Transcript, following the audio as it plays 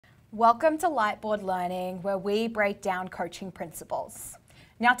Welcome to Lightboard Learning, where we break down coaching principles.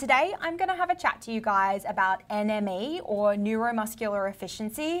 Now today I'm going to have a chat to you guys about NME, or neuromuscular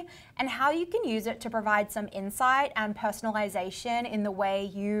efficiency, and how you can use it to provide some insight and personalization in the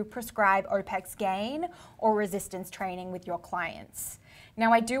way you prescribe OPEX gain or resistance training with your clients.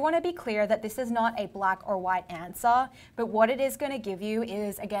 Now I do want to be clear that this is not a black or white answer, but what it is going to give you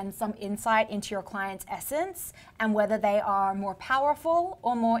is, again, some insight into your client's essence and whether they are more powerful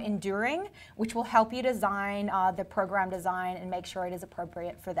or more enduring, which will help you design the program design and make sure it is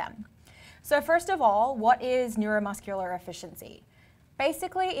appropriate for them. So first of all, what is neuromuscular efficiency?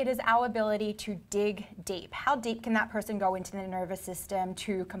 Basically, it is our ability to dig deep. How deep can that person go into the nervous system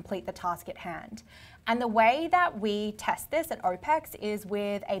to complete the task at hand? And the way that we test this at OPEX is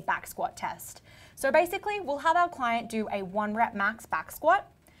with a back squat test. So basically, we'll have our client do a 1 rep max back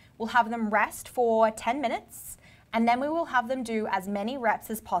squat. We'll have them rest for 10 minutes. And then we will have them do as many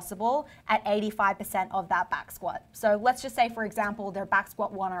reps as possible at 85% of that back squat. So let's just say, for example, their back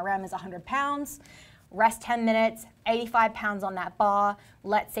squat 1RM is 100 pounds. Rest 10 minutes, 85 pounds on that bar.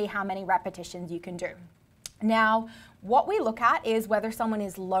 Let's see how many repetitions you can do. Now, what we look at is whether someone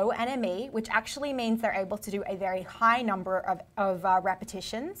is low NME, which actually means they're able to do a very high number of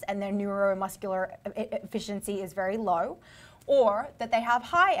repetitions and their neuromuscular efficiency is very low, or that they have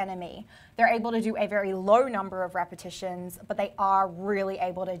high NME. They're able to do a very low number of repetitions, but they are really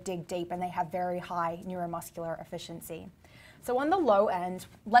able to dig deep and they have very high neuromuscular efficiency. So on the low end,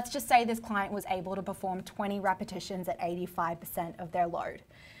 let's just say this client was able to perform 20 repetitions at 85% of their load,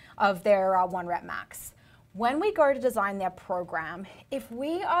 of their 1 rep max. When we go to design their program, if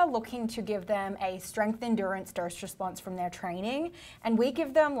we are looking to give them a strength endurance dose response from their training, and we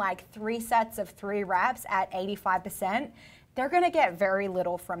give them like 3 sets of 3 reps at 85%, they're going to get very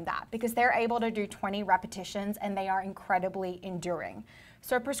little from that because they're able to do 20 repetitions and they are incredibly enduring.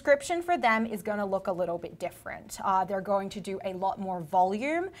 So prescription for them is going to look a little bit different. They're going to do a lot more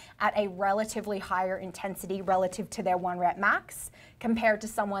volume at a relatively higher intensity relative to their 1 rep max compared to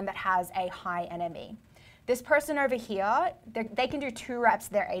someone that has a high NME. This person over here, they can do 2 reps,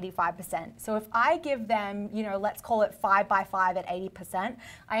 they're 85%. So if I give them, let's call it 5 by 5 at 80%,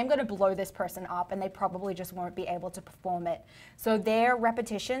 I am going to blow this person up and they probably just won't be able to perform it. So their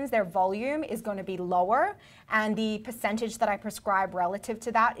repetitions, their volume is going to be lower, and the percentage that I prescribe relative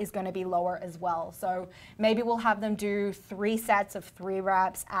to that is going to be lower as well. So maybe we'll have them do 3 sets of 3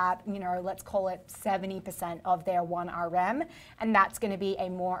 reps at, let's call it 70% of their 1 RM, and that's going to be a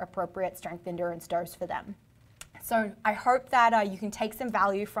more appropriate strength endurance dose for them. So I hope that you can take some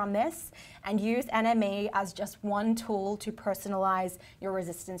value from this and use NME as just one tool to personalize your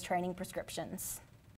resistance training prescriptions.